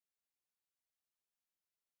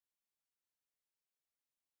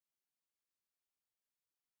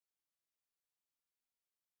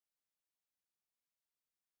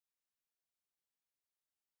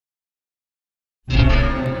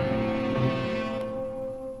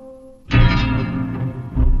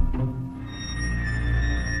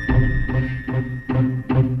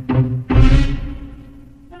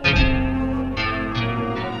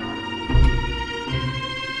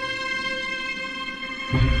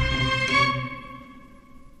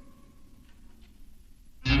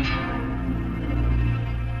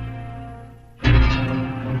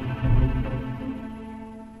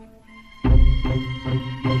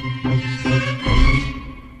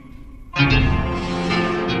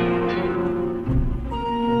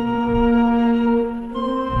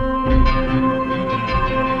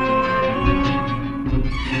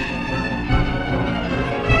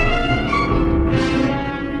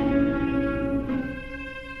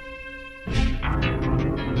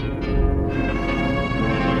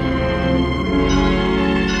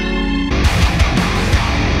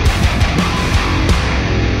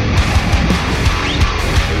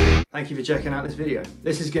checking out this video.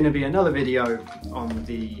 This is going to be another video on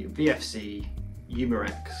the VFC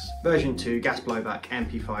version 2 gas blowback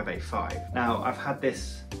MP5 A5. Now, I've had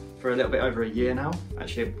this for a little bit over a year now,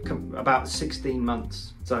 actually about 16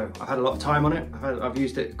 months. So I've had a lot of time on it. I've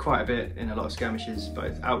used it quite a bit in a lot of skirmishes,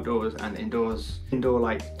 both outdoors and indoors. Indoor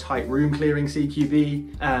like tight room clearing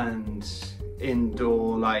CQB, and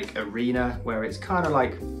indoor like arena, where it's kind of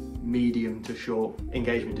like medium to short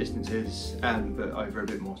engagement distances, but over a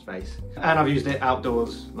bit more space. And I've used it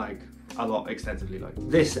outdoors like a lot, extensively. Like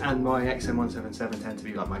this and my XM177 tend to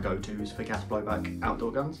be like my go-tos for gas blowback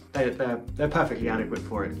outdoor guns. They're perfectly adequate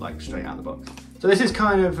for it, like straight out of the box. So this is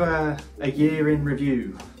kind of a year in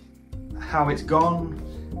review, how it's gone,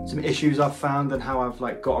 some issues I've found and how I've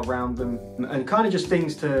like got around them, and kind of just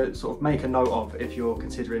things to sort of make a note of if you're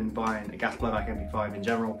considering buying a gas blowback MP5 in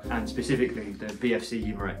general, and specifically the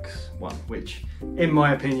VFC one, which in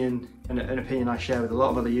my opinion, and an opinion I share with a lot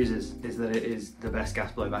of other users, is that it is the best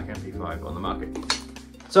gas blowback MP5 on the market.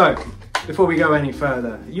 So before we go any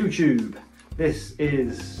further, YouTube, this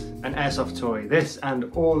is an airsoft toy. This and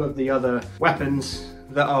all of the other weapons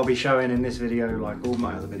that I'll be showing in this video, like all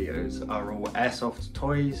my other videos, are all airsoft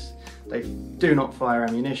toys. They do not fire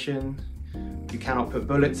ammunition. You cannot put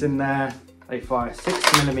bullets in there. They fire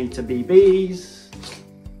 6mm BBs.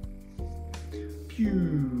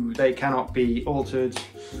 Pew! They cannot be altered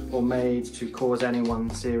or made to cause anyone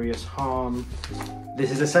serious harm.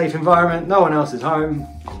 This is a safe environment, no one else is home.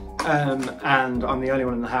 And I'm the only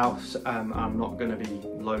one in the house. I'm not going to be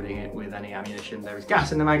loading it with any ammunition. There is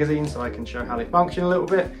gas in the magazine, so I can show how they function a little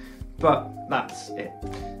bit, but that's it.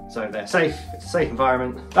 So they're safe, it's a safe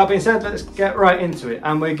environment. That being said, let's get right into it,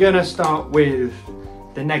 and we're going to start with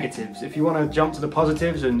the negatives. If you want to jump to the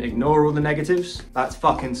positives and ignore all the negatives, that's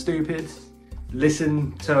fucking stupid.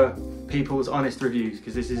 Listen to people's honest reviews,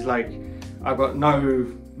 because this is like, I've got no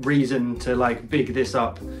reason to like big this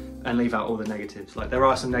up and leave out all the negatives. Like, there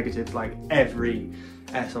are some negatives, like every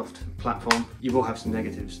airsoft platform, you will have some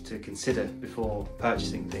negatives to consider before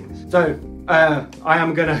purchasing things. So I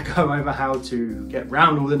am gonna go over how to get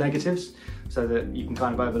round all the negatives so that you can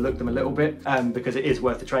kind of overlook them a little bit, because it is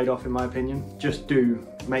worth the trade-off in my opinion. Just do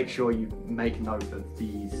make sure you make note of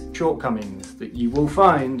these shortcomings that you will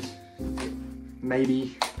find.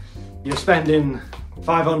 Maybe you're spending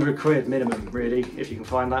 500 quid minimum, really, if you can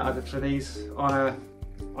find that for these on a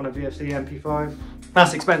VFC Mp5.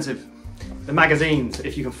 That's expensive. The magazines,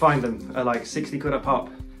 if you can find them, are like 60 quid a pop.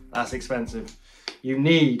 That's expensive. You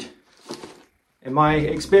need, in my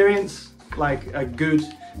experience, like a good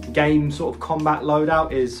game sort of combat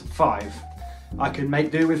loadout is 5. I can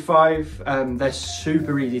make do with 5. They're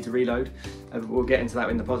super easy to reload. We'll get into that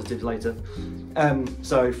in the positives later.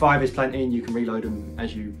 So 5 is plenty, and you can reload them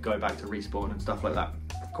as you go back to respawn and stuff like that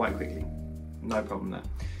quite quickly. No problem there.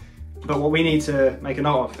 But what we need to make a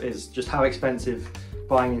note of is just how expensive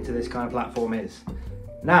buying into this kind of platform is.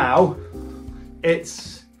 Now,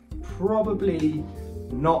 it's probably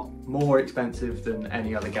not more expensive than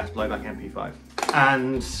any other gas blowback MP5.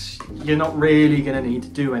 And you're not really gonna need to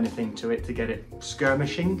do anything to it to get it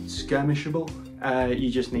skirmishable. You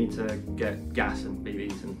just need to get gas and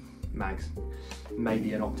BBs and mags,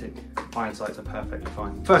 maybe an optic. Iron sights are perfectly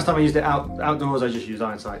fine. First time I used it outdoors, I just used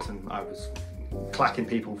iron sights, and I was clacking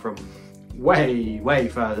people from way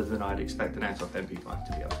further than I'd expect an airsoft MP5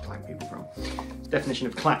 to be able to clack people from. Definition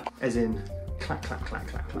of clack, as in clack, clack, clack,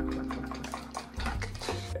 clack, clack, clack, clack, clack, clack,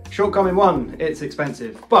 clack. Shortcoming 1, it's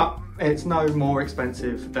expensive, but it's no more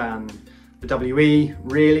expensive than the WE,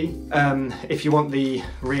 really. If you want the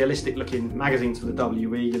realistic looking magazines for the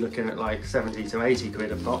WE, you're looking at like 70 to 80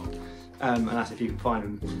 quid a pop, and that's if you can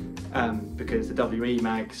find them, because the WE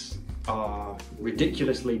mags are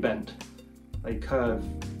ridiculously bent. They curve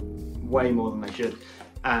way more than they should,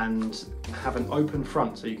 and have an open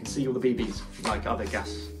front so you can see all the BBs like other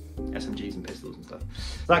gas SMGs and pistols and stuff.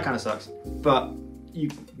 So that kind of sucks, but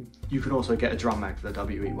you can also get a drum mag for the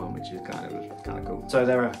WE one, which is kind of cool. So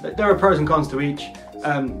there are pros and cons to each.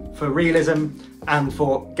 For realism and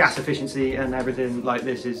for gas efficiency and everything, like,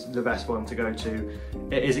 this is the best one to go to.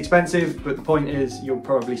 It is expensive, but the point is you'll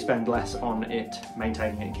probably spend less on it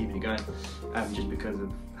maintaining it and keeping it going, just because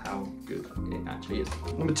of how good it actually is.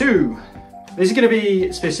 Number 2, this is going to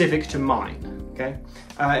be specific to mine, okay?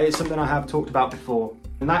 It's something I have talked about before,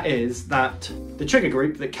 and that is that the trigger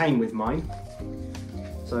group that came with mine,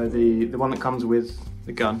 so the one that comes with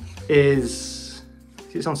the gun, is,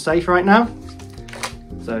 see, it's on safe right now,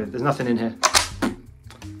 so there's nothing in here,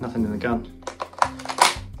 nothing in the gun.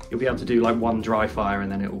 You'll be able to do like one dry fire,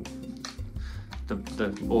 and then it'll,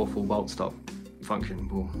 the awful bolt stop function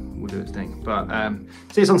will do its thing. But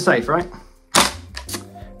see, it's on safe, right?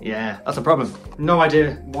 Yeah, that's a problem. No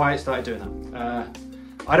idea why it started doing that.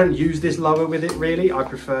 I don't use this lower with it really. I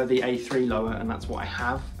prefer the A3 lower, and that's what I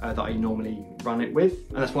have that I normally run it with,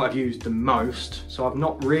 and that's what I've used the most. So I've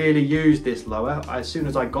not really used this lower. As soon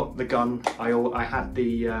as I got the gun, I had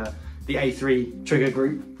the A3 trigger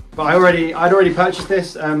group, but I'd already purchased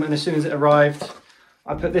this, and as soon as it arrived,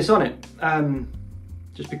 I put this on it,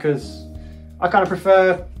 just because I kind of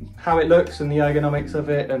prefer how it looks and the ergonomics of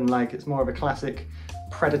it, and like it's more of a classic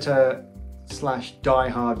Predator / Die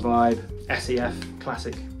Hard vibe, SEF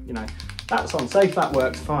classic, you know. That's on safe, that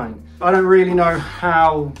works fine. I don't really know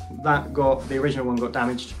how the original one got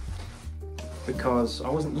damaged, because I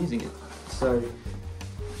wasn't using it, so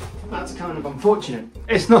that's kind of unfortunate.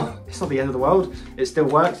 It's not the end of the world. It still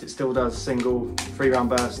works. It still does single 3-round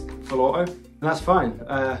burst full auto, and that's fine.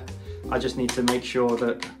 I just need to make sure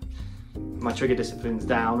that my trigger discipline's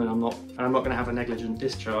down, and I'm not going to have a negligent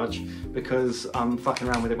discharge because I'm fucking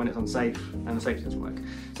around with it when it's unsafe and the safety doesn't work.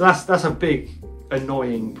 So that's a big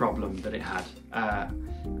annoying problem that it had,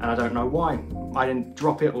 and I don't know why. I didn't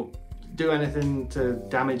drop it or do anything to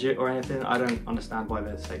damage it or anything. I don't understand why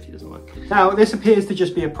the safety doesn't work. Now, this appears to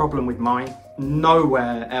just be a problem with mine.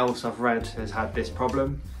 Nowhere else I've read has had this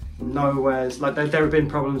problem. Nowhere's, like, there have been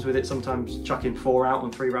problems with it sometimes chucking 4 out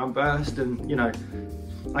on 3-round burst, and you know,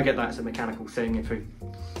 I get that it's a mechanical thing.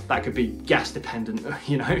 That could be gas dependent,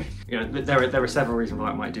 you know. There are several reasons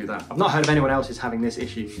why it might do that. I've not heard of anyone else having this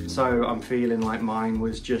issue, so I'm feeling like mine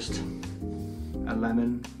was just a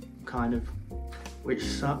lemon, kind of, which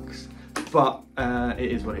sucks. But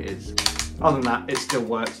it is what it is. Other than that, it still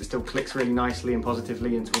works. It still clicks really nicely and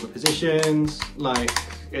positively into all the positions. Like,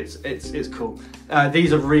 it's cool.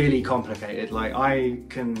 These are really complicated. Like, I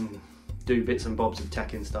can do bits and bobs of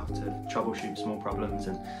tech and stuff to troubleshoot small problems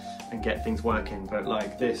and get things working, but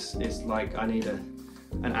like this is like, I need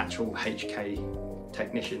an actual HK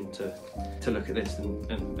technician to look at this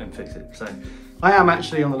and fix it. So I am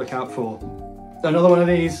actually on the lookout for another one of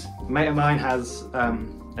these. A mate of mine has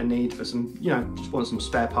a need for some, you know, just wants some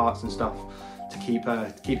spare parts and stuff to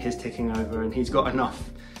keep his ticking over, and he's got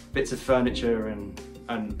enough bits of furniture and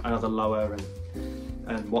another lower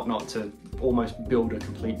and whatnot to almost build a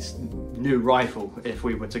complete new rifle if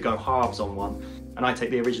we were to go halves on one. And I take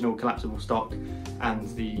the original collapsible stock and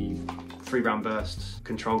the 3-round burst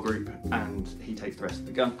control group, and he takes the rest of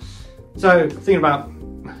the gun. So thinking about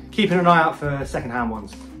keeping an eye out for second-hand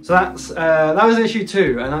ones. So that was issue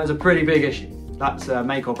 2, and that was a pretty big issue. That's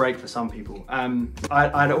make or break for some people.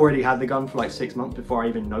 I'd already had the gun for like 6 months before I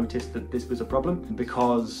even noticed that this was a problem,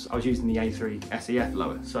 because I was using the A3 SEF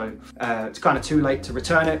lower. So it's kind of too late to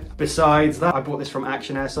return it. Besides that, I bought this from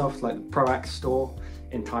Action Airsoft, like the ProAx store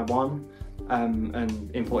in Taiwan, and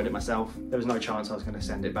imported it myself. There was no chance I was going to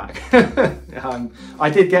send it back. I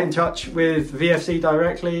did get in touch with VFC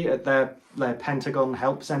directly at their Pentagon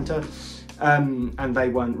Help Center, and they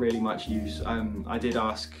weren't really much use. I did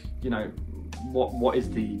ask, you know, what is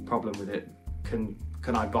the problem with it?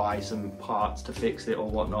 Can I buy some parts to fix it or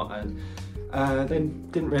whatnot? And they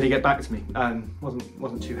didn't really get back to me.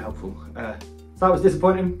 Wasn't too helpful. So that was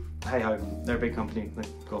disappointing. Hey ho, they're a big company.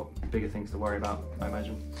 They've got bigger things to worry about, I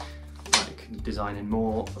imagine, like designing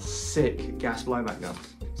more sick gas blowback guns.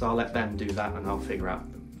 So I'll let them do that, and I'll figure out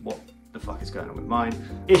what the fuck is going on with mine.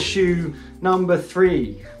 Issue number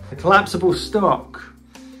 3, the collapsible stock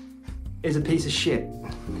is a piece of shit.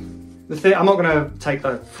 I'm not going to take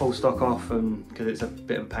the full stock off, because it's a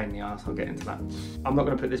bit of a pain in the ass. I'll get into that. I'm not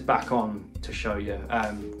going to put this back on to show you.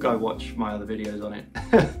 Go watch my other videos on it.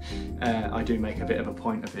 I do make a bit of a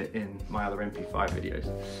point of it in my other MP5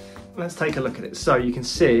 videos. Let's take a look at it. So you can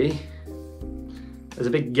see there's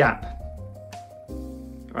a big gap,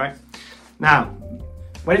 right? Now,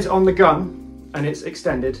 when it's on the gun and it's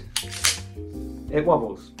extended, it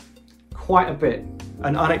wobbles quite a bit,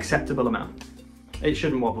 an unacceptable amount. It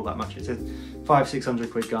shouldn't wobble that much. It's a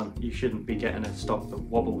 500-600 quid gun. You shouldn't be getting a stock that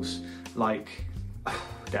wobbles like,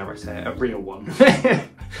 dare I say it, a real one.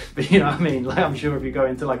 But you know what I mean? Like, I'm sure if you go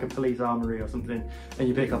into like a police armory or something and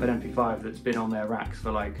you pick up an MP5 that's been on their racks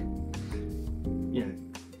for like, you know,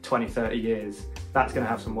 20, 30 years, that's gonna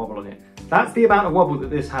have some wobble on it. That's the amount of wobble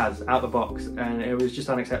that this has out the box, and it was just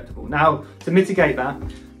unacceptable. Now, to mitigate that,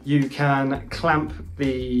 you can clamp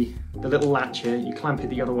the little latch here, you clamp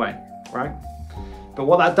it the other way, right? But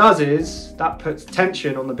what that does is, that puts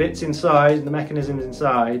tension on the bits inside and the mechanisms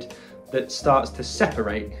inside that starts to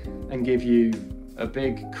separate and give you a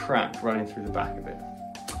big crack running through the back of it.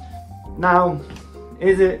 Now,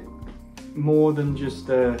 is it more than just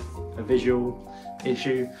a visual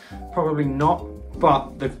issue? Probably not,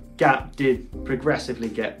 but the gap did progressively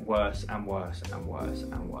get worse and worse and worse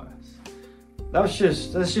and worse. it's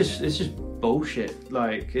just bullshit.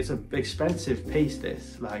 Like, it's an expensive piece,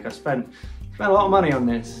 this. Like, I spent a lot of money on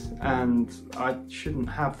this, and I shouldn't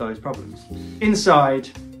have those problems.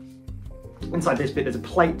 Inside this bit, there's a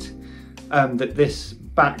plate that this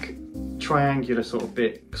back triangular sort of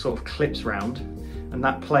bit sort of clips round, and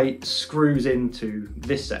that plate screws into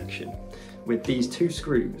this section with these two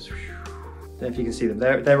screws. There, if you can see them,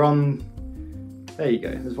 they're on. There you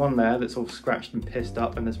go. There's one there that's all scratched and pissed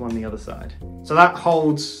up, and there's one on the other side. So that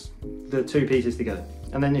holds the two pieces together.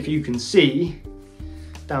 And then if you can see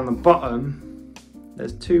down the bottom,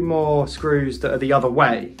 there's two more screws that are the other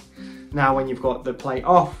way. Now, when you've got the plate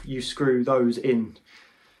off, you screw those in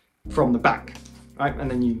from the back, right?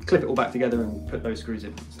 And then you clip it all back together and put those screws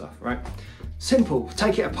in and stuff, right? Simple.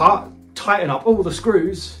 Take it apart, tighten up all the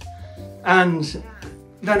screws, and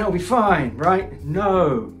then it'll be fine, right?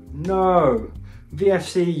 No.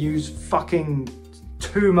 VFC use fucking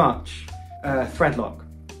too much thread lock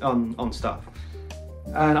on stuff.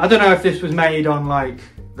 And I don't know if this was made on like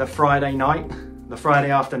the Friday night, the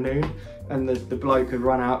Friday afternoon, and the bloke had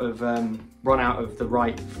run out of the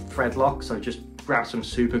right thread lock, so just grabbed some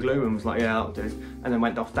super glue and was like, yeah, that'll do, and then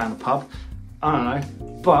went off down the pub. I don't know,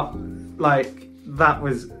 but like that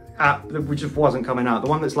just wasn't coming out. The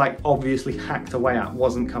one that's like obviously hacked away at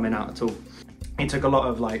wasn't coming out at all. It took a lot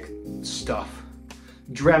of like stuff,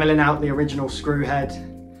 dremeling out the original screw head,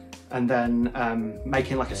 and then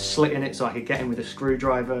making like a slit in it so I could get in with a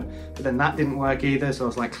screwdriver, but then that didn't work either, so I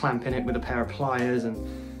was like clamping it with a pair of pliers, and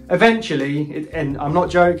eventually, and I'm not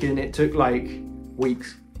joking, it took like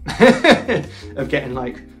weeks of getting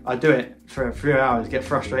like, I'd do it for a few hours, get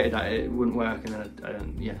frustrated at it, it wouldn't work, and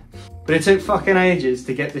then yeah. But it took fucking ages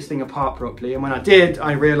to get this thing apart properly, and when I did,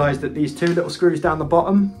 I realised that these two little screws down the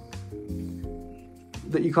bottom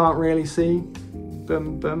that you can't really see,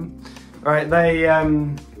 boom, all right,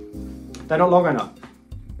 they're not long enough.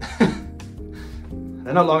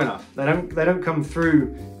 They're not long enough. They don't come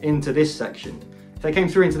through into this section. If they came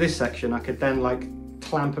through into this section, I could then like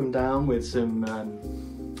clamp them down with some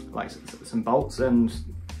like some bolts, and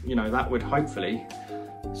you know, that would hopefully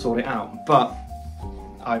sort it out. But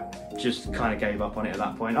I just kind of gave up on it at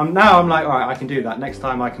that point. Now I'm like, all right, I can do that. Next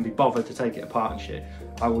time I can be bothered to take it apart and shit,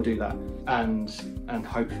 I will do that, and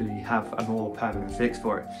hopefully have a more permanent fix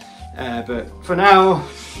for it. But for now,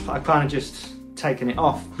 I've kind of just taken it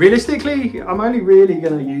off. Realistically, I'm only really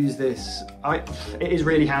going to use this. It is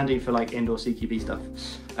really handy for like indoor CQB stuff.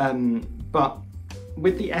 But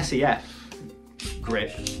with the SEF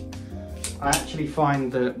grip, I actually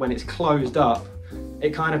find that when it's closed up,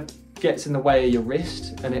 it kind of gets in the way of your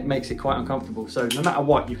wrist, and it makes it quite uncomfortable. So no matter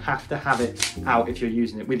what, you have to have it out if you're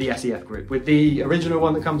using it with the SEF grip. With the original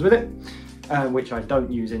one that comes with it, which I don't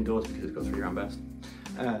use indoors because it's got 3 round burst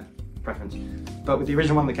preference, but with the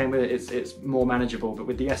original one that came with it, it's more manageable. But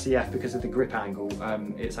with the SEF, because of the grip angle,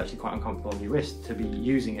 it's actually quite uncomfortable on your wrist to be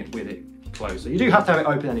using it with it closed. So you do have to have it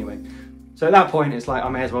open anyway. So at that point, it's like I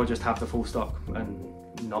may as well just have the full stock and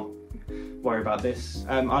not worry about this.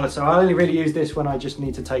 So I only really use this when I just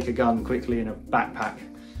need to take a gun quickly in a backpack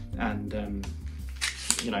and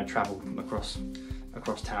you know, travel across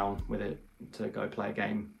town with it to go play a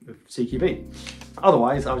game of CQB.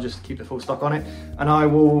 Otherwise, I'll just keep the full stock on it, and I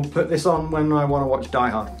will put this on when I want to watch Die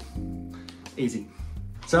Hard. Easy.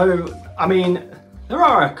 So, I mean, there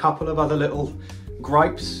are a couple of other little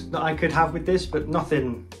gripes that I could have with this, but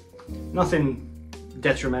nothing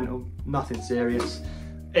detrimental, nothing serious.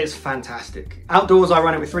 It's fantastic. Outdoors, I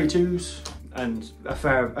run it with 3.2s and a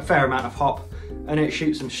fair amount of hop, and it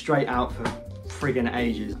shoots them straight out for friggin'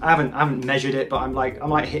 ages. I haven't measured it, but I'm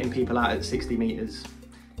like hitting people out at 60 meters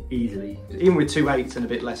easily, even with 2.8s and a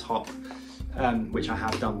bit less hop, which I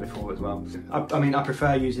have done before as well. I mean, I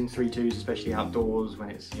prefer using 3.2s, especially outdoors when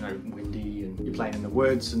it's, you know, windy and you're playing in the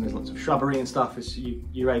woods and there's lots of shrubbery and stuff.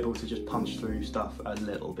 You're able to just punch through stuff a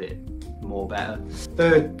little bit more better.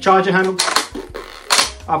 The charging handle,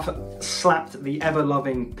 I've slapped the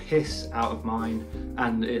ever-loving piss out of mine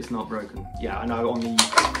and it's not broken. Yeah, I know on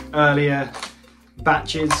the earlier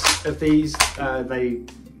batches of these, they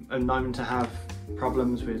are known to have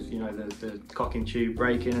problems with, you know, the cocking tube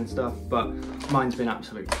breaking and stuff, but mine's been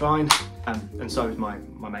absolutely fine, and so is my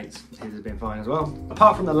mate's. His has been fine as well.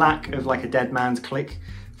 Apart from the lack of like a dead man's click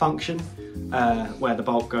function, where the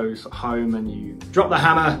bolt goes home and you drop the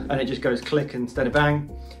hammer and it just goes click instead of bang,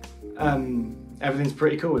 everything's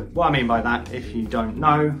pretty cool. What I mean by that, if you don't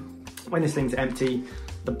know, when this thing's empty,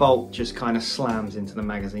 the bolt just kind of slams into the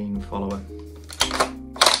magazine follower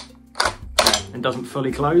and doesn't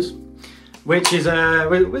fully close. which is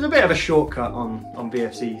was a bit of a shortcut on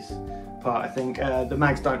VFC's part, I think. The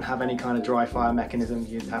mags don't have any kind of dry fire mechanism.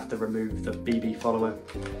 You'd have to remove the BB follower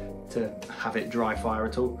to have it dry fire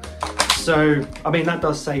at all. So, I mean, that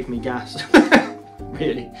does save me gas,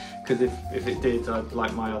 really, because if it did,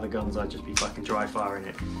 like my other guns, I'd just be fucking dry firing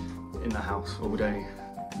it in the house all day,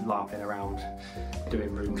 larping around,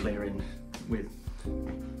 doing room clearing with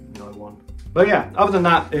no one. But yeah, other than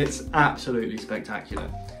that, it's absolutely spectacular,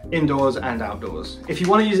 indoors and outdoors. If you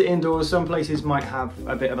want to use it indoors, some places might have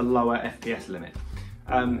a bit of a lower FPS limit.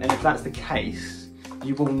 And if that's the case,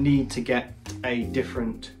 you will need to get a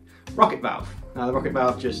different rocket valve. Now the rocket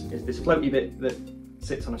valve just is this floaty bit that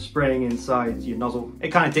sits on a spring inside your nozzle. It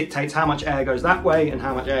kind of dictates how much air goes that way and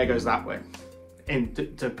how much air goes that way,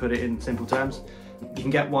 to put it in simple terms. You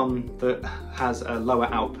can get one that has a lower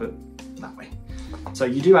output that way. So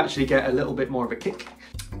you do actually get a little bit more of a kick,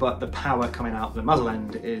 but the power coming out the muzzle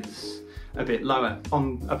end is a bit lower.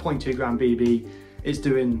 On a 0.2 gram BB, it's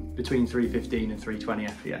doing between 315 and 320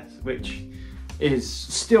 FPS, which is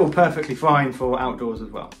still perfectly fine for outdoors as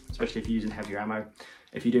well, especially if you're using heavier ammo.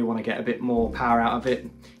 If you do want to get a bit more power out of it,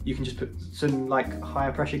 you can just put some like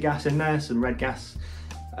higher pressure gas in there, some red gas.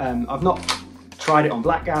 I've not tried it on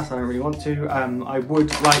black gas, I don't really want to. I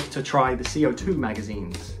would like to try the CO2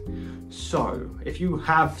 magazines. So, if you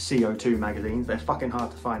have CO2 magazines, they're fucking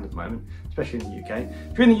hard to find at the moment, especially in the UK.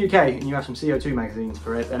 If you're in the UK and you have some CO2 magazines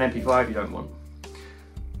for it, an MP5 you don't want,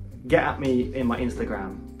 get at me in my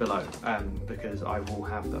Instagram below, because I will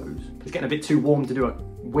have those. It's getting a bit too warm to do a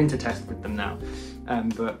winter test with them now,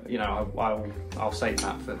 but you know, I'll save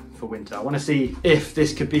that for winter. I want to see if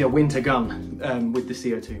this could be a winter gun with the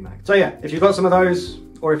CO2 mag. So yeah, if you've got some of those,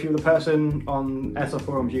 or if you're the person on Airsoft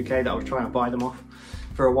Forums UK that I was trying to buy them off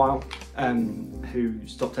for a while, who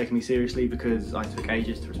stopped taking me seriously because I took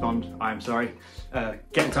ages to respond, I'm sorry.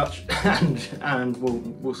 Get in touch and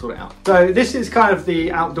we'll sort it out. So this is kind of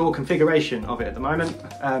the outdoor configuration of it at the moment.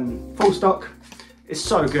 Full stock. It's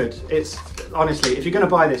so good. It's honestly, if you're going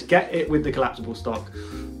to buy this, get it with the collapsible stock.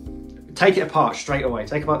 Take it apart straight away.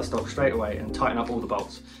 Take apart the stock straight away and tighten up all the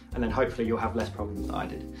bolts, and then hopefully you'll have less problems than I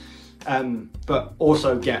did. But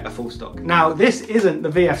also get a full stock. Now this isn't the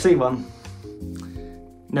VFC one.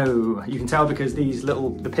 No, you can tell because these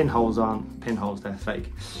the pinholes aren't pinholes, they're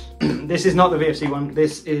fake. This is not the VFC one,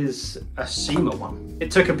 this is a SEMA one.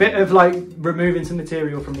 It took a bit of like removing some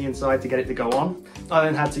material from the inside to get it to go on. I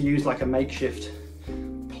then had to use like a makeshift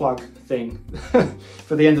plug thing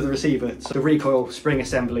for the end of the receiver. So the recoil spring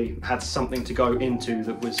assembly had something to go into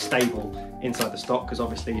that was stable inside the stock, because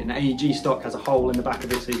obviously an AEG stock has a hole in the back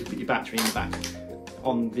of it so you can put your battery in the back.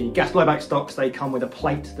 On the gas blowback stocks, they come with a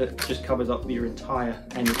plate that just covers up your entire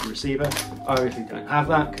end of the receiver. I obviously don't have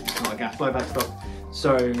that because it's not a gas blowback stock.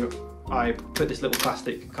 So I put this little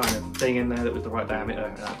plastic kind of thing in there that was the right diameter,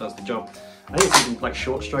 and that does the job. I think it's even like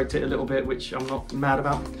short stroked it a little bit, which I'm not mad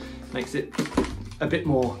about. Makes it a bit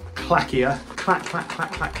more clackier. Clack, clack,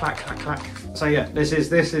 clack, clack, clack, clack, clack. So yeah, this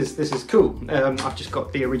is cool. I've just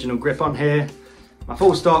got the original grip on here. My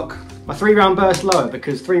full stock, my 3-round burst lower,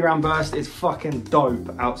 because 3-round burst is fucking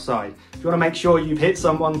dope outside. If you want to make sure you've hit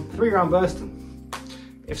someone, 3-round burst them.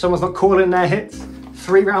 If someone's not calling their hits,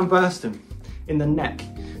 3-round burst them in the neck.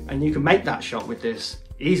 And you can make that shot with this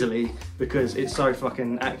easily because it's so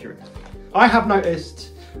fucking accurate. I have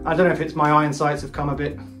noticed, I don't know if it's my iron sights have come a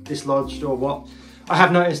bit dislodged or what, I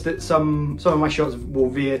have noticed that some of my shots will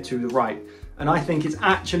veer to the right. And I think it's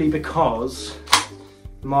actually because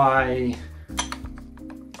my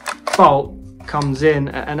bolt comes in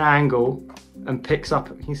at an angle and picks up.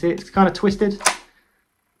 You can see it's kind of twisted.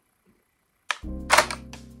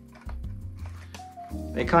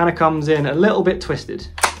 It kind of comes in a little bit twisted.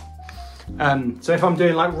 So if I'm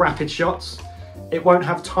doing like rapid shots, it won't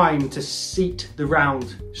have time to seat the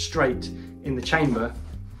round straight in the chamber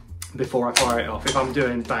before I fire it off. If I'm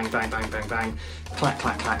doing bang, bang, bang, bang, bang, clack,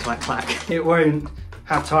 clack, clack, clack, clack, it won't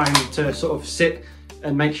have time to sort of sit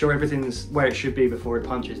and make sure everything's where it should be before it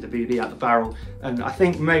punches the BB out the barrel. And I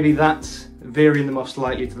think maybe that's veering them off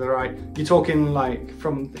slightly to the right. You're talking like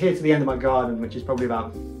from here to the end of my garden, which is probably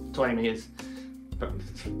about 20 meters, but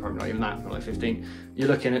probably not even that, probably like 15. You're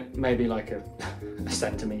looking at maybe like a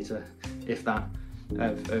centimeter, if that,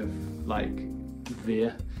 of like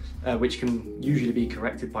veer, which can usually be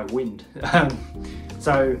corrected by wind.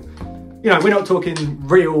 So, you know, we're not talking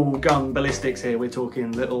real gun ballistics here, we're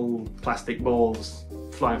talking little plastic balls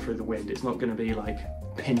flying through the wind. It's not going to be like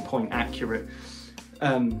pinpoint accurate.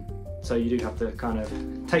 So you do have to kind of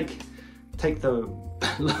take the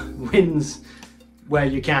wind's where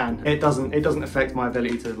you can. It doesn't affect my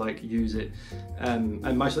ability to like use it.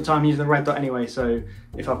 And most of the time I'm using the red dot anyway, so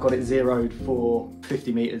if I've got it zeroed for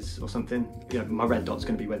 50 meters or something, you know, my red dot's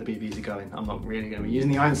going to be where the BBs are going. I'm not really going to be using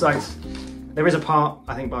the iron sights. There is a part,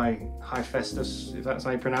 I think by Hephaestus, if that's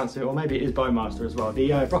how you pronounce it, or maybe it is Bowmaster as well.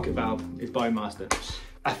 The rocket valve is Bowmaster.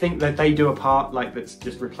 I think that they do a part like that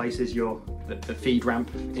just replaces the feed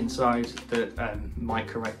ramp inside that might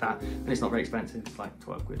correct that, and it's not very expensive, it's like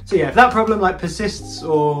 12 quid. So yeah, if that problem like persists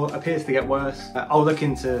or appears to get worse, I'll look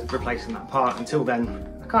into replacing that part. Until then,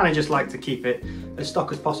 I kind of just like to keep it as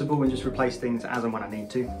stock as possible and just replace things as and when I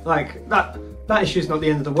need to. Like that issue's not the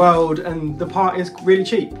end of the world, and the part is really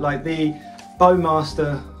cheap. Like the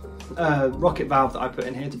Bowmaster rocket valve that I put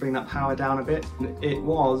in here to bring that power down a bit, it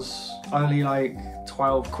was only like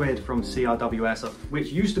 12 quid from CRW Airsoft,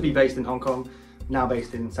 which used to be based in Hong Kong, now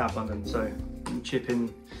based in South London, so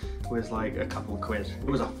chipping was like a couple of quid. It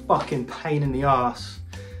was a fucking pain in the arse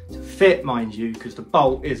to fit, mind you, because the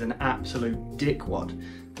bolt is an absolute dickwad.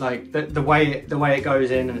 Like the way it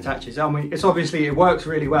goes in and attaches, I mean, it's obviously, it works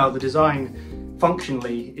really well, the design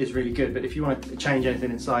functionally is really good, but if you want to change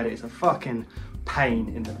anything inside it, it's a fucking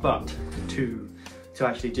pain in the butt to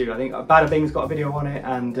actually do. I think Bada Bing's got a video on it,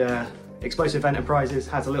 and Explosive Enterprises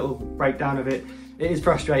has a little breakdown of it. It is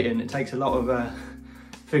frustrating. It takes a lot of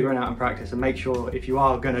figuring out and practice, and make sure if you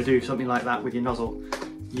are going to do something like that with your nozzle,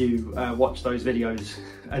 you watch those videos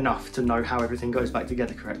enough to know how everything goes back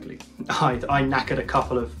together correctly. I knackered a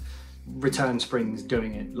couple of return springs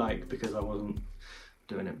doing it, like, because I wasn't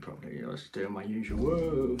doing it properly. I was doing my usual,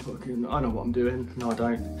 whoa, fucking, I know what I'm doing. No, I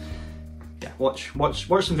don't. Yeah, watch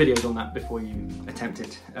some videos on that before you attempt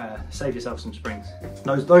it. Save yourself some springs.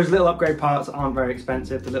 Those little upgrade parts aren't very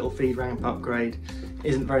expensive. The little feed ramp upgrade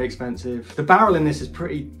isn't very expensive. The barrel in this is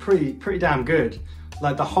pretty damn good.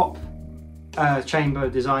 Like the hop chamber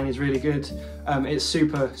design is really good. It's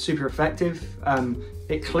super effective.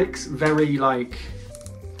 It clicks very like,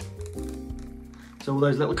 so all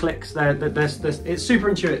those little clicks there. It's super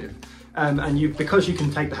intuitive. And because you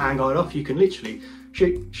can take the handguard off, you can literally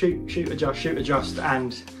shoot, adjust,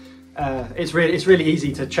 and it's really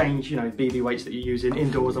easy to change, you know, BB weights that you're using.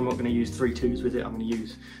 Indoors, I'm not going to use 3 2s with it. I'm going to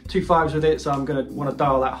use 2 5s with it, so I'm going to want to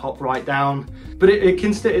dial that hop right down. But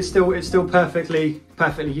it's still perfectly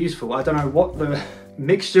useful. I don't know what the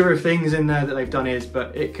mixture of things in there that they've done is,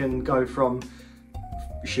 but it can go from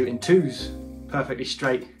shooting 2s perfectly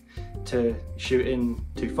straight to shooting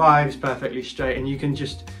 2 5s perfectly straight, and you can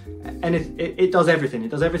just, and it does everything. It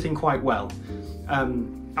does everything quite well.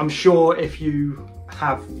 I'm sure if you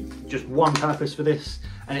have just one purpose for this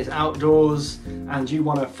and it's outdoors and you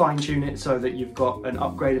want to fine tune it so that you've got an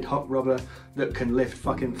upgraded hot rubber that can lift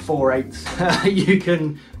fucking 4/8,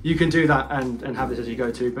 you can do that and have this as you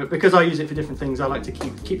go to. But because I use it for different things, I like to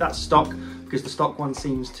keep that stock, because the stock one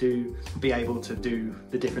seems to be able to do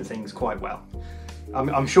the different things quite well.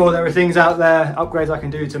 I'm sure there are things out there, upgrades I can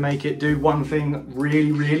do to make it do one thing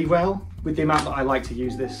really well. With the amount that I like to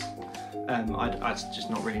use this, it's just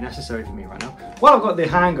not really necessary for me right now. Well, I've got the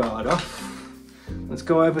handguard off. Let's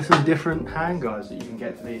go over some different handguards that you can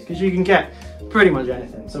get for these, because you can get pretty much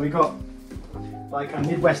anything. So we got like a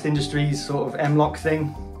Midwest Industries sort of M-lock thing,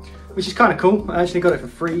 which is kind of cool. I actually got it for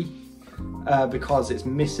free because it's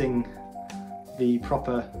missing the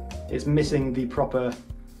proper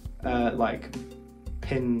like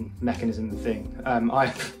pin mechanism thing.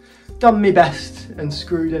 I've done my best and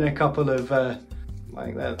screwed in a couple of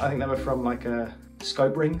like I think they were from like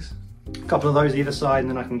scope rings, a couple of those either side, and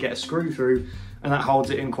then I can get a screw through, and that holds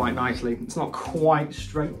it in quite nicely. It's not quite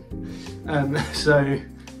straight, so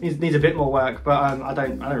it needs a bit more work, but I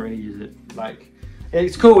don't really use it. Like,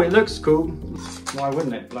 it's cool, it looks cool, why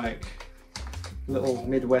wouldn't it? Like, little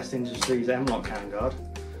Midwest Industries M-lock handguard,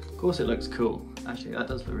 of course it looks cool. Actually, that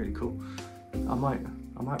does look really cool. I might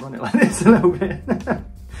run it like this a little bit.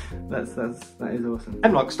 that is awesome.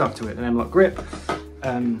 M-lock stuff to it, an M-lock grip,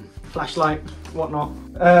 flashlight, whatnot.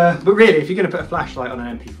 But really, if you're going to put a flashlight on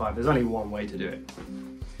an MP5, there's only one way to do it,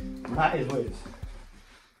 and that is with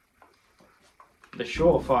the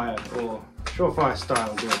Surefire or Surefire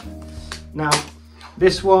style grip. Now,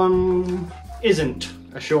 this one isn't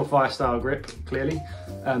a Surefire style grip, clearly.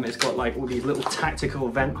 It's got like all these little tactical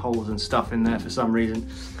vent holes and stuff in there for some reason.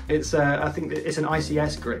 It's I think it's an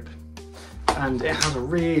ICS grip, and it has a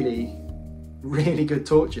really good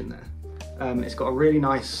torch in there. It's got a really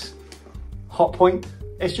nice hot point.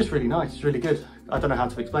 It's just really nice, it's really good. I don't know how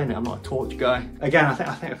to explain it, I'm not a torch guy. Again, I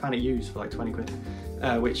think I found it used for like 20 quid,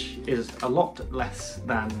 which is a lot less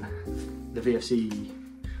than the VFC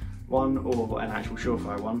one or an actual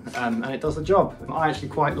Surefire one, and it does the job. I actually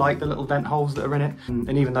quite like the little vent holes that are in it,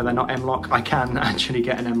 and even though they're not M-lock, I can actually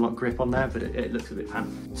get an M-lock grip on there, but it looks a bit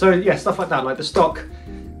pan. So yeah, stuff like that, like the stock,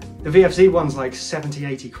 the VFC one's like 70,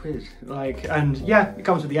 80 quid. Like, and yeah, it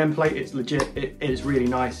comes with the end plate, it's legit, it is really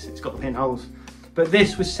nice, it's got the pinholes. But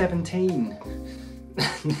this was 17.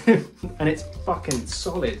 And it's fucking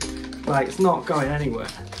solid. Like, it's not going anywhere.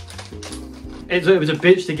 It was a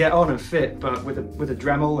bitch to get on and fit, but with a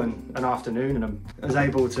Dremel and an afternoon, and I was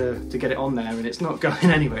able to get it on there, and it's not going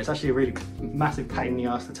anywhere. It's actually a really massive pain in the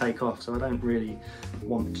ass to take off, so I don't really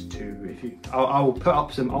want to. I'll put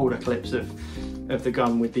up some older clips of the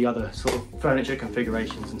gun with the other sort of furniture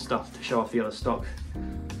configurations and stuff to show off the other stock.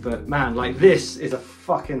 But man, like, this is a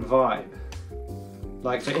fucking vibe.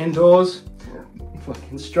 Like, for indoors,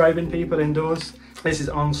 fucking strobing people indoors, this is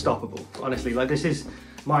unstoppable, honestly. Like, this is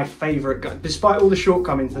my favourite gun, despite all the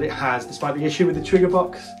shortcomings that it has, despite the issue with the trigger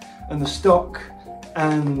box and the stock,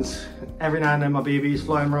 and every now and then my BB's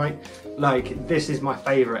flying right. Like, this is my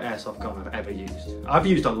favourite airsoft gun I've ever used. I've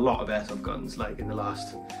used a lot of airsoft guns, like, in the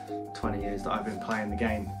last 20 years that I've been playing the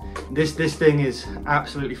game. This thing is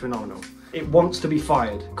absolutely phenomenal. It wants to be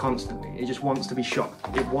fired constantly. It just wants to be shot.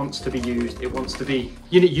 It wants to be used. It wants to be.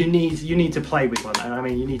 You need to play with one. And I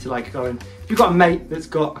mean, you need to, like, go and, if you've got a mate that's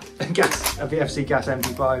got a VFC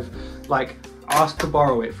Mp5, like, ask to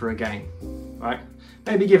borrow it for a game, right?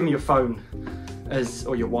 Maybe give them your phone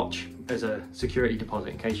or your watch as a security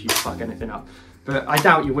deposit in case you fuck anything up. But I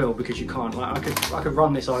doubt you will, because you can't. Like, I could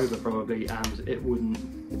run this over probably, and it wouldn't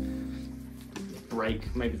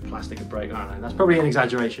break. Maybe the plastic would break, I don't know. That's probably an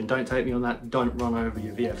exaggeration. Don't take me on that. Don't run over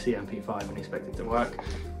your VFC Mp5 and expect it to work.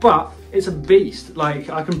 But it's a beast. Like,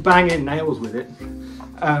 I can bang in nails with it.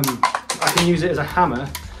 I can use it as a hammer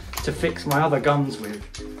to fix my other guns with,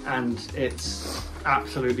 and it's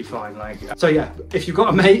absolutely fine. Like, so yeah, if you've got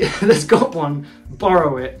a mate that's got one,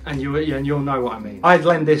 borrow it, and you'll know what I mean. I'd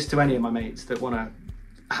lend this to any of my mates that want to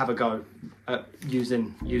have a go at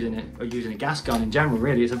using it, or using a gas gun in general.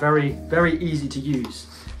 Really, it's a very, very easy to use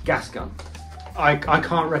gas gun. I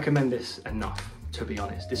can't recommend this enough, to be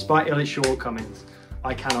honest. Despite all its shortcomings,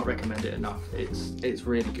 I cannot recommend it enough. It's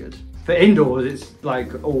really good. For indoors, it's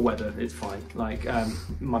like all weather, it's fine. Like,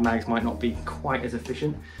 my mags might not be quite as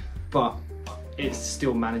efficient, but it's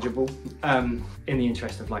still manageable. In the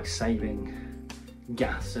interest of, like, saving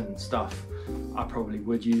gas and stuff, I probably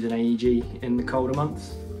would use an AEG in the colder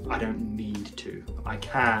months. I don't need to. I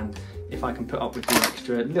can, if I can put up with the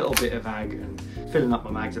extra little bit of ag and filling up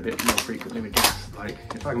my mags a bit more frequently with gas. Like,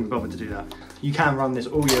 if I can be bothered to do that. You can run this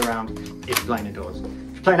all year round if you're playing indoors.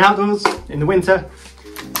 If you're playing outdoors in the winter,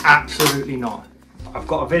 absolutely not. I've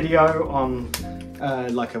got a video on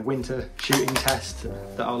like a winter shooting test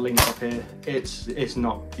that I'll link up here. It's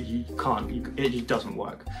not, it just doesn't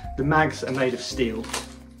work. The mags are made of steel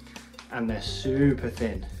and they're super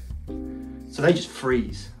thin, so they just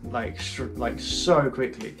freeze like so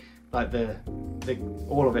quickly. Like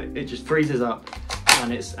all of it just freezes up,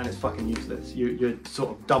 and it's fucking useless. You're sort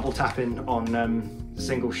of double tapping on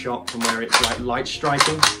single shot from where it's like light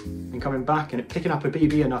striking and coming back, and it picking up a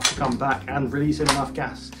BB enough to come back and releasing enough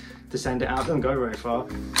gas to send it out. It doesn't go very far,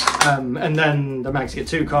 and then the mags get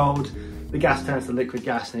too cold, the gas turns to liquid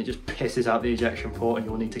gas, and it just pisses out the ejection port, and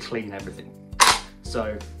you'll need to clean everything.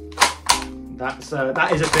 So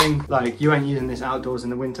that is a thing. Like, you ain't using this outdoors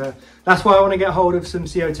in the winter. That's why I want to get hold of some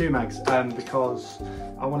CO2 mags, because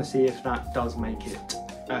I want to see if that does make it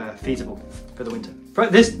feasible for the winter.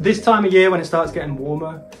 But this time of year, when it starts getting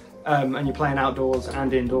warmer, and you're playing outdoors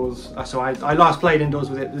and indoors, so I last played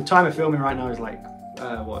indoors with it. The time of filming right now is like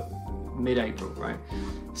mid-April, right?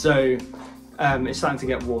 So it's starting to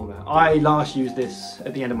get warmer. I last used this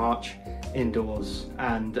at the end of March indoors,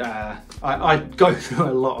 and I go through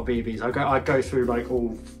a lot of BBs. I go through like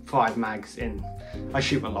all 5 mags in. I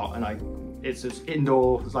shoot a lot, and it's just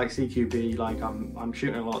indoor, it's like CQB, like I'm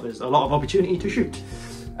shooting a lot. There's a lot of opportunity to shoot,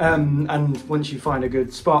 and once you find a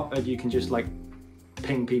good spot, you can just like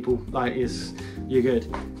ping people, like you're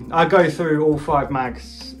good. I go through all 5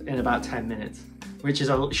 mags in about 10 minutes, which is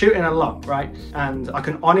shooting a lot, right? And I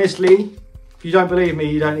can honestly, if you don't believe me,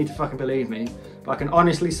 you don't need to fucking believe me, but I can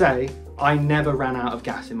honestly say I never ran out of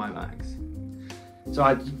gas in my mags. So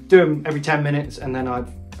I do them every 10 minutes, and then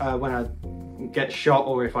when I get shot,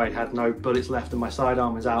 or if I had no bullets left and my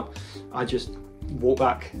sidearm was out, I just walk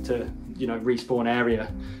back to, you know, respawn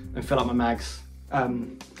area and fill up my mags,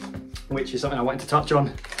 which is something I wanted to touch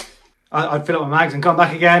on. I'd fill up my mags and come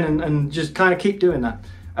back again, and just kind of keep doing that.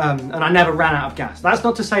 And I never ran out of gas. That's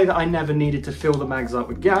not to say that I never needed to fill the mags up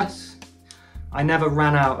with gas. I never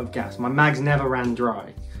ran out of gas. My mags never ran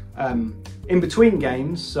dry. In between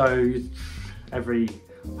games, so every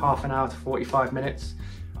half an hour to 45 minutes,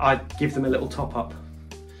 I'd give them a little top up.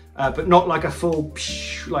 But not like a full,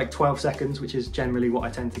 like 12 seconds, which is generally what I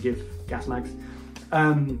tend to give gas mags.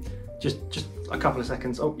 Just a couple of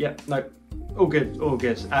seconds. Oh, yeah, no, all good, all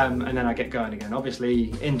good. And then I get going again.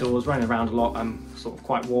 Obviously, indoors, running around a lot, I'm sort of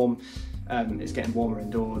quite warm. It's getting warmer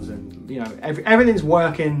indoors, and you know, everything's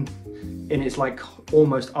working in its like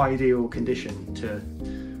almost ideal condition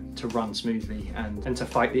to run smoothly and to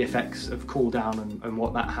fight the effects of cool down and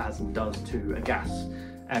what that has and does to a gas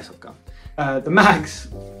airsoft gun. The mags,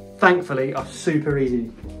 thankfully, are super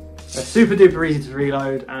easy. They're super duper easy to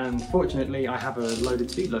reload, and fortunately I have a loaded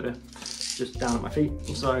speed loader just down at my feet,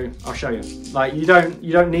 so I'll show you. Like, you don't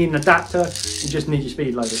need an adapter, you just need your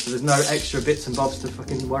speed loader, so there's no extra bits and bobs to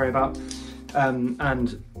fucking worry about.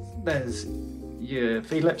 And there's your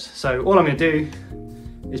feed lips, so all I'm going to do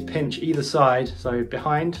is pinch either side, so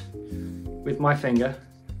behind with my finger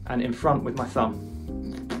and in front with my thumb,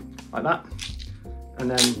 like that, and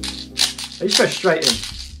then they just go straight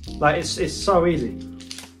in. Like, it's so easy.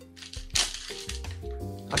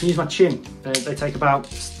 I can use my chin. They take about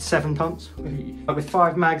 7 pumps. With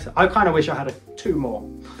 5 mags, I kind of wish I had 2 more,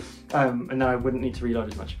 and then I wouldn't need to reload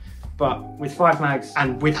as much. But with 5 mags,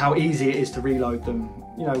 and with how easy it is to reload them,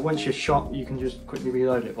 you know, once you're shot, you can just quickly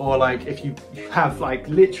reload it. Or like, if you have like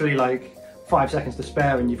literally like 5 seconds to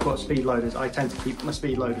spare and you've got speed loaders, I tend to keep my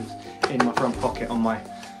speed loaders in my front pocket on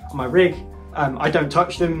my rig. I don't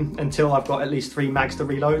touch them until I've got at least 3 mags to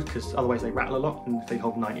reload, because otherwise they rattle a lot, and they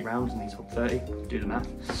hold 90 rounds and these hold 30, do the math.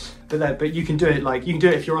 But you can do it, like, you can do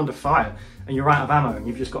it if you're under fire and you're out of ammo and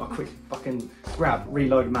you've just got a quick fucking grab,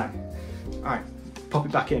 reload a mag. All right, pop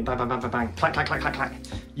it back in, bang, bang, bang, bang, bang, clack, clack, clack, clack, clack.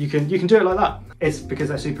 You can do it like that. It's because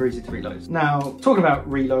they're super easy to reload. Now, talking about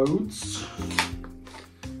reloads.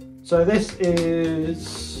 So this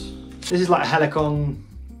is like a Helicon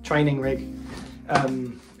training rig.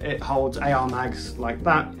 It holds AR mags like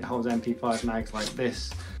that. It holds MP5 mags like this.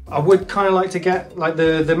 I would kind of like to get, like,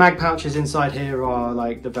 the mag pouches inside here are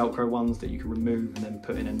like the Velcro ones that you can remove and then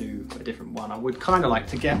put in a different one. I would kind of like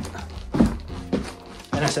to get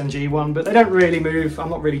an SMG one, but they don't really move. I'm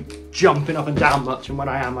not really jumping up and down much, and when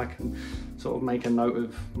I am, I can sort of make a note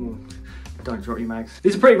of, don't drop your mags.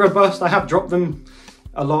 These are pretty robust. I have dropped them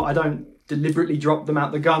a lot. I don't deliberately drop them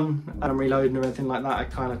out the gun and I'm reloading or anything like that. I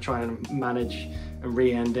kind of try and manage and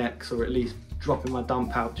re-index, or at least drop in my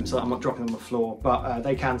dump pouch so that I'm not dropping on the floor, but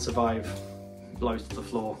they can survive blows to the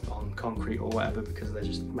floor on concrete or whatever because they're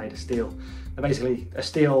just made of steel. They're basically a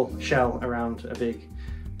steel shell around a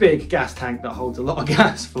big gas tank that holds a lot of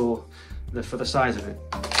gas for the size of it.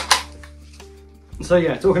 So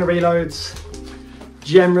yeah, talking of reloads,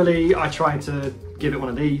 generally I try to give it one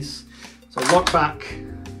of these. So lock back,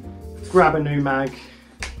 grab a new mag,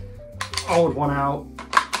 old one out,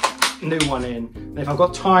 new one in. And if I've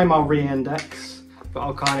got time, I'll re-index, but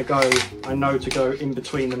I'll kind of go, I know to go in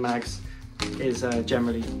between the mags is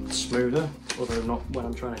generally smoother, although not when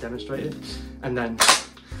I'm trying to demonstrate it. And then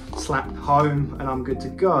slap home and I'm good to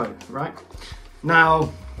go, right?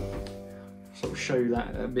 Now, sort of show you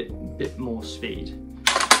that a bit more speed.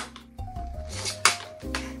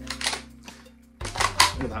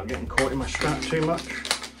 Without getting caught in my strap too much.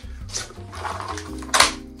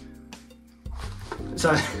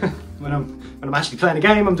 So when I'm actually playing a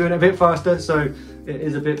game, I'm doing it a bit faster, so it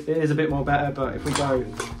is a bit more better. But if we go,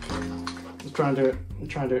 let's try and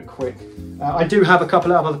do it quick. I do have a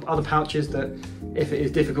couple of other pouches that, if it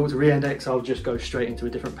is difficult to re-index, I'll just go straight into a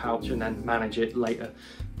different pouch and then manage it later.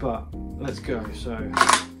 But let's go. So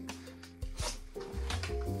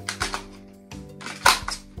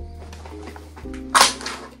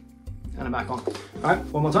and I'm back on. All right,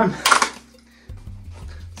 one more time.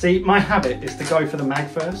 See, my habit is to go for the mag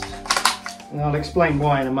first, and I'll explain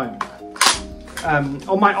why in a moment.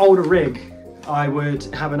 On my older rig, I would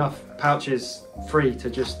have enough pouches free to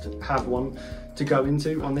just have one to go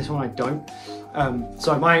into. On this one, I don't.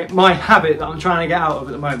 So my habit that I'm trying to get out of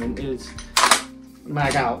at the moment is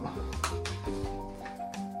mag out,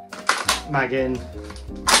 mag in,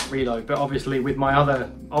 reload. But obviously with my other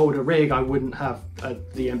older rig, I wouldn't have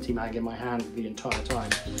the empty mag in my hand the entire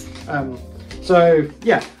time. So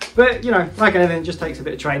yeah, but you know, like anything, it just takes a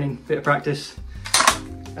bit of training, a bit of practice,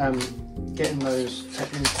 getting those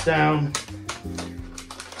techniques down.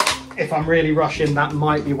 If I'm really rushing, that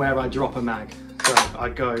might be where I drop a mag. So I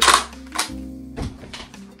go,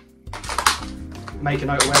 make a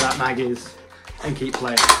note of where that mag is and keep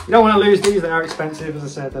playing. You don't want to lose these, they are expensive. As I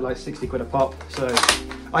said, they're like 60 quid a pop. So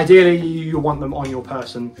ideally you want them on your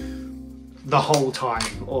person the whole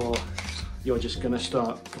time, or you're just gonna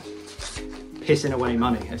start pissing away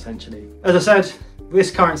money, essentially. As I said, this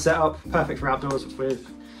current setup, perfect for outdoors with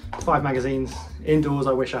 5 magazines. Indoors,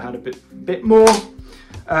 I wish I had a bit more.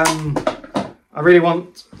 I really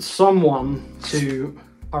want someone to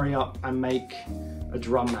hurry up and make a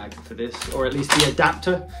drum mag for this, or at least the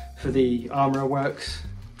adapter for the Armourer Works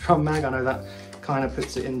drum mag. I know that kind of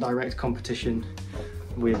puts it in direct competition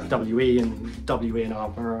with WE, and WE and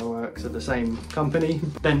Armourer Works are the same company.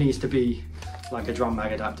 There needs to be like a drum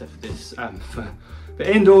mag adapter for this. For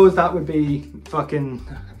indoors, that would be fucking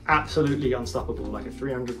absolutely unstoppable, like a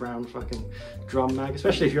 300 round fucking drum mag,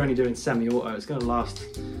 especially if you're only doing semi-auto. It's going to last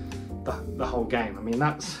the whole game. I mean,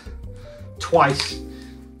 that's twice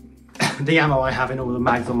the ammo I have in all the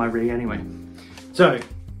mags on my rig anyway. So,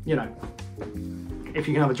 you know, if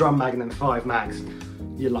you can have a drum mag and then 5 mags,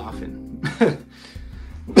 you're laughing.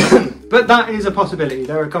 But that is a possibility.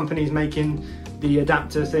 There are companies making the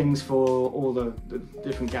adapter things for all the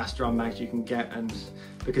different gas drum mags you can get, and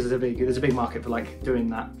because there's a big market for like going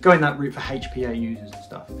that route for HPA users and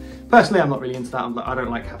stuff. Personally, I'm not really into that. I don't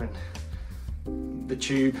like having the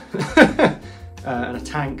tube and a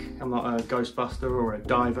tank. I'm not a Ghostbuster or a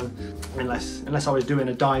diver, unless I was doing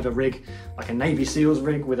a diver rig, like a Navy SEALs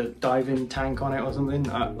rig with a diving tank on it or something.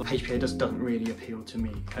 HPA just doesn't really appeal to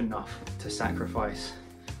me enough to sacrifice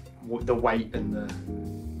the weight and the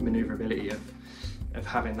maneuverability of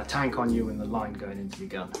having the tank on you and the line going into your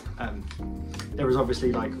gun. There was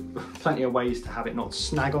obviously like plenty of ways to have it not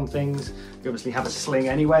snag on things. You obviously have a sling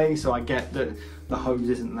anyway, so I get that the hose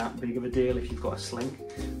isn't that big of a deal if you've got a sling,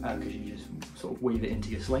 because you just sort of weave it into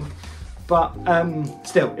your sling. But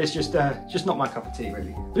still, it's just not my cup of tea,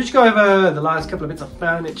 really. Let's just go over the last couple of bits of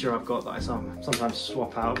furniture I've got that I sometimes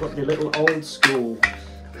swap out. I've got the little old school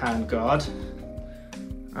handguard.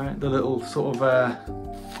 Right, the little sort of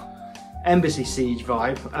Embassy Siege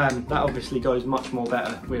vibe. That obviously goes much more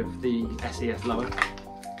better with the SES lower.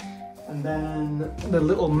 And then the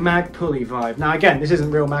little mag pulley vibe. Now again, this isn't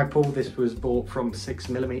real mag pull. This was bought from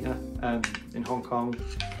 6mm in Hong Kong.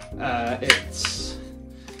 It's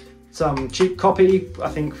some cheap copy. I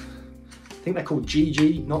think they're called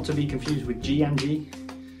GG, not to be confused with G&G.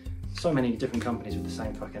 So many different companies with the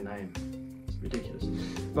same fucking name. It's ridiculous.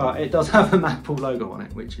 But it does have a mag pull logo on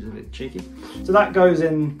it, which is a bit cheeky. So that goes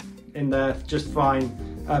in there just fine.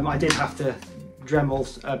 I did have to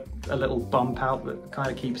Dremel a little bump out that kind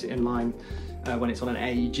of keeps it in line when it's on an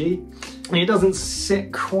AEG. And it doesn't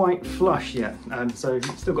sit quite flush yet, so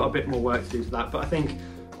still got a bit more work to do to that. But I think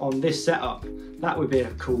on this setup, that would be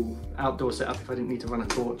a cool outdoor setup if I didn't need to run a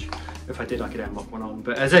torch. If I did, I could M-lock one on.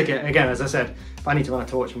 But again, as I said, if I need to run a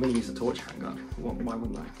torch, I'm going to use the torch handguard. Why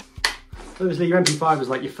wouldn't I? Obviously, your MP5 was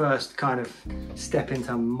like your first kind of step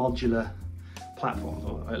into modular platforms,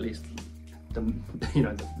 or at least the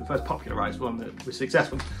first popularized one that was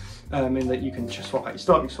successful, in that you can just swap out your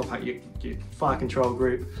stock, you swap out your fire control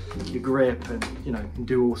group, your grip, and you know,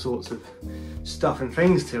 do all sorts of stuff and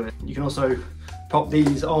things to it. You can also pop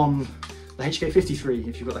these on the HK53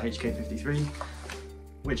 if you've got the HK53,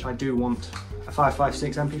 which I do want. A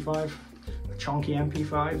 5.56 MP5, a chunky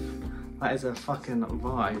MP5. That is a fucking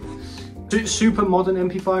vibe. Super modern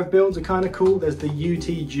MP5 builds are kind of cool. There's the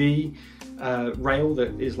UTG rail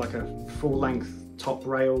that is like a full-length top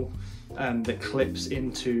rail that clips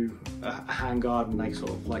into a handguard, and they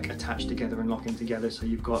sort of like attach together and lock in together. So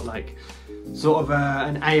you've got like sort of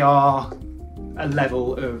an AR, a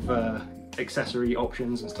level of accessory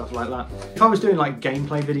options and stuff like that. If I was doing like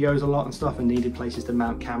gameplay videos a lot and stuff and needed places to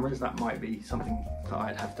mount cameras, that might be something that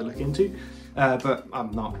I'd have to look into. But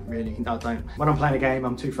I'm not really. When I'm playing a game,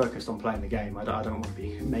 I'm too focused on playing the game. I don't want to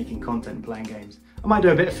be making content and playing games. I might do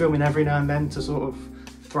a bit of filming every now and then to sort of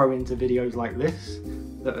throw into videos like this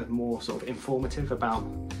that are more sort of informative about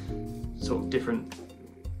sort of different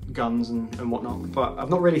guns and whatnot. But I've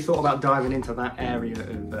not really thought about diving into that area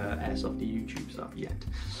of Airsoft YouTube stuff yet.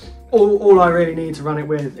 All I really need to run it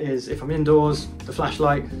with is, if I'm indoors, the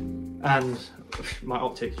flashlight and my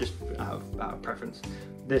optics, just out of preference.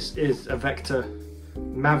 This is a Vector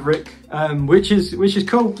Maverick, which is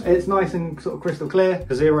cool. It's nice and sort of crystal clear.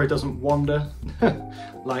 The zero doesn't wander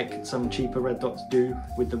like some cheaper red dots do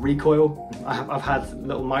with the recoil. I've had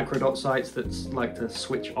little micro dot sights that like to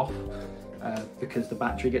switch off because the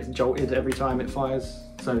battery gets jolted every time it fires,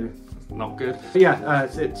 so not good. But yeah,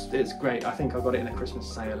 it's great. I think I got it in a Christmas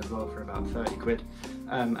sale as well for about 30 quid.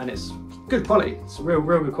 And it's good quality. It's real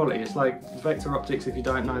good quality. It's like Vector Optics. If you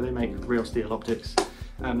don't know, they make real steel optics.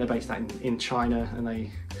 They're based out in China,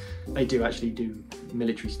 and they do actually do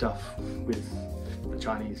military stuff with the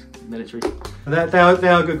Chinese military. They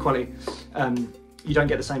are good quality. You don't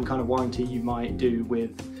get the same kind of warranty you might do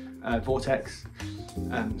with Vortex.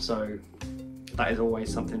 So that is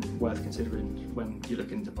always something worth considering when you're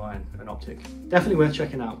looking to buy an optic. Definitely worth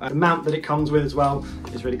checking out. The mount that it comes with as well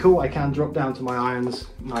is really cool. I can drop down to my irons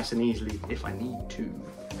nice and easily if I need to.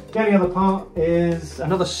 The only other part is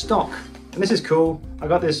another stock, and this is cool. I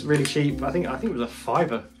got this really cheap. I think it was a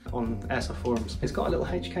 £5 on Airsoft forums. It's got a little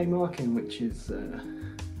HK marking, which is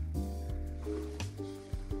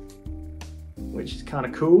kind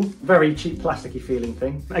of cool. Very cheap plasticky feeling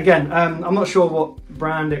thing. Again, I'm not sure what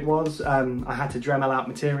brand it was. I had to Dremel out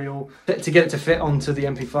material to get it to fit onto the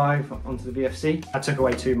MP5, onto the VFC. I took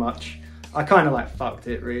away too much. I kind of like fucked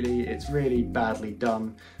it really. It's really badly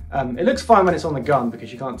done. It looks fine when it's on the gun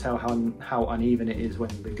because you can't tell how uneven it is when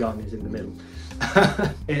the gun is in the middle.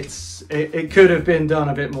 It could have been done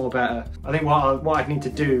a bit more better. I think what I'd need to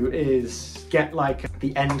do is get like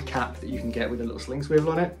the end cap that you can get with a little sling swivel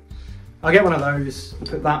on it. I'll get one of those,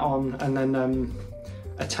 put that on, and then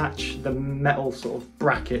attach the metal sort of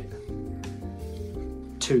bracket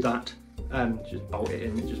to that, and just bolt it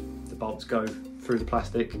in. The bolts go through the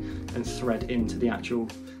plastic and thread into the actual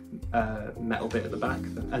metal bit at the back,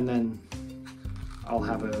 and then I'll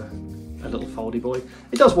have a little foldy boy.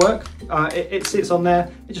 It does work. It sits on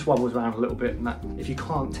there. It just wobbles around a little bit, and that, if you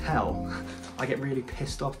can't tell, I get really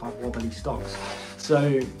pissed off by wobbly stocks.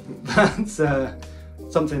 So that's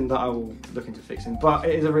something that I will look into fixing. But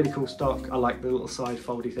it is a really cool stock. I like the little side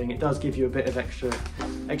foldy thing. It does give you a bit of extra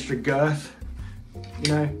girth.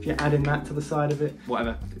 You know, if you're adding that to the side of it,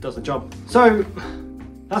 whatever, it does the job. So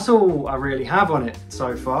that's all I really have on it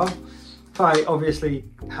so far. If I obviously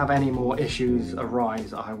have any more issues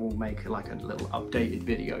arise, I will make like a little updated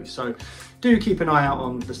video. So do keep an eye out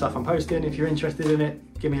on the stuff I'm posting. If you're interested in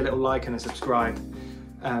it, give me a little like and a subscribe.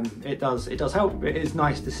 It does help. It is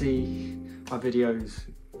nice to see my videos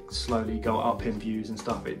slowly go up in views and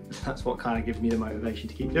stuff. That's what kind of gives me the motivation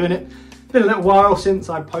to keep doing it. It's been a little while since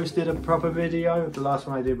I posted a proper video. The last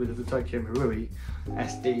one I did was the Tokyo Marui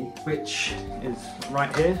SD, which is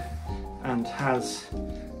right here and has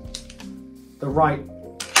the right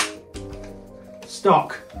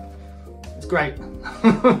stock. It's great.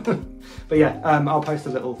 But yeah, I'll post a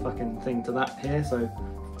little fucking thing to that here, so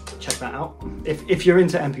check that out. If you're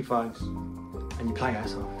into MP5s and you play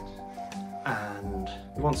Airsoft and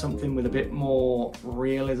you want something with a bit more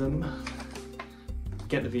realism,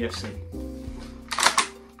 get the VFC.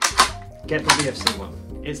 Get the VFC one.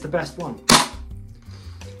 It's the best one.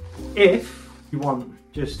 If you want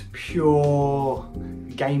just pure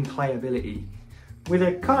gameplay ability with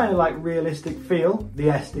a kind of like realistic feel, the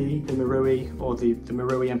SD, the Marui, or the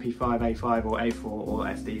Marui Mp5 A5 or A4 or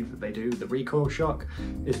SD that they do, the recoil shock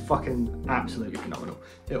is fucking absolutely phenomenal.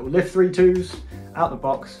 It will lift 3.2s out the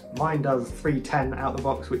box. Mine does 3.10 out the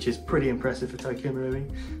box, which is pretty impressive for Tokyo Marui.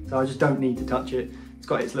 So I just don't need to touch it. It's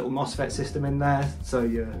got its little MOSFET system in there, so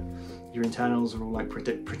your internals are all like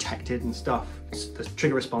protected and stuff. The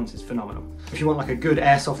trigger response is phenomenal. If you want like a good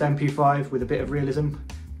Airsoft MP5 with a bit of realism,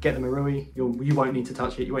 get the Marui. You won't need to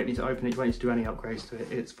touch it, you won't need to open it, you won't need to do any upgrades to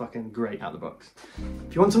it. It's fucking great out the box.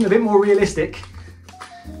 If you want something a bit more realistic,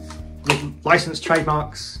 with licensed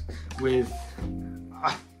trademarks, with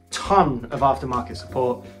a ton of aftermarket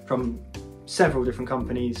support from several different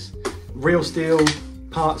companies, real steel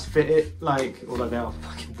parts fit it, like, although they are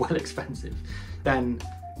fucking well expensive, then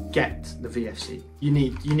get the VFC. You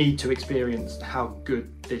need to experience how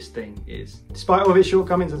good this thing is. Despite all of its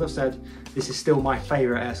shortcomings, as I've said, this is still my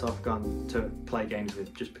favourite Airsoft gun to play games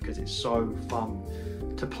with, just because it's so fun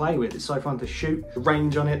to play with. It's so fun to shoot. The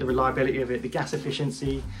range on it, the reliability of it, the gas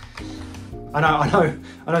efficiency. I know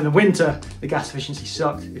in the winter the gas efficiency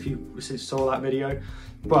sucked, if you saw that video,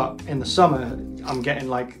 but in the summer I'm getting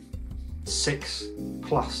like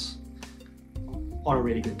 6+ on a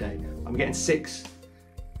really good day. I'm getting 6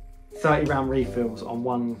 30-round refills on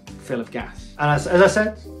one fill of gas. And as I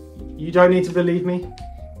said, you don't need to believe me.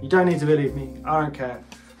 You don't need to believe me. I don't care.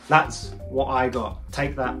 That's what I got.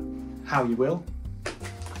 Take that how you will.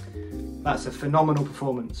 That's a phenomenal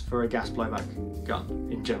performance for a gas blowback gun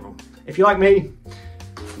in general. If you like me,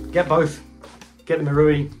 get both. Get the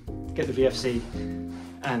Marui, get the VFC,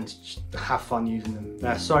 and just have fun using them.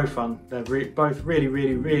 They're so fun. They're both really,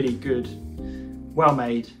 really, really good,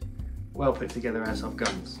 well-made, well put together Airsoft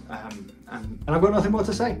guns, and I've got nothing more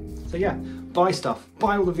to say. So yeah, buy stuff,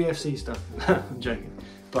 buy all the VFC stuff. I'm joking,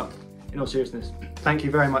 but in all seriousness, thank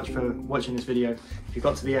you very much for watching this video. If you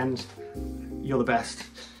got to the end, you're the best.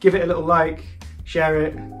 Give it a little like, share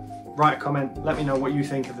it, write a comment, let me know what you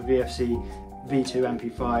think of the VFC. V2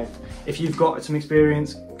 MP5. If you've got some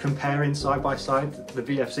experience comparing side by side the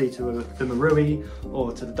VFC to the Marui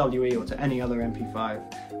or to the WE or to any other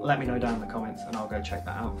MP5, let me know down in the comments and I'll go check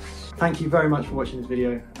that out. Thank you very much for watching this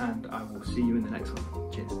video, and I will see you in the next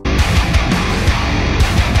one. Cheers.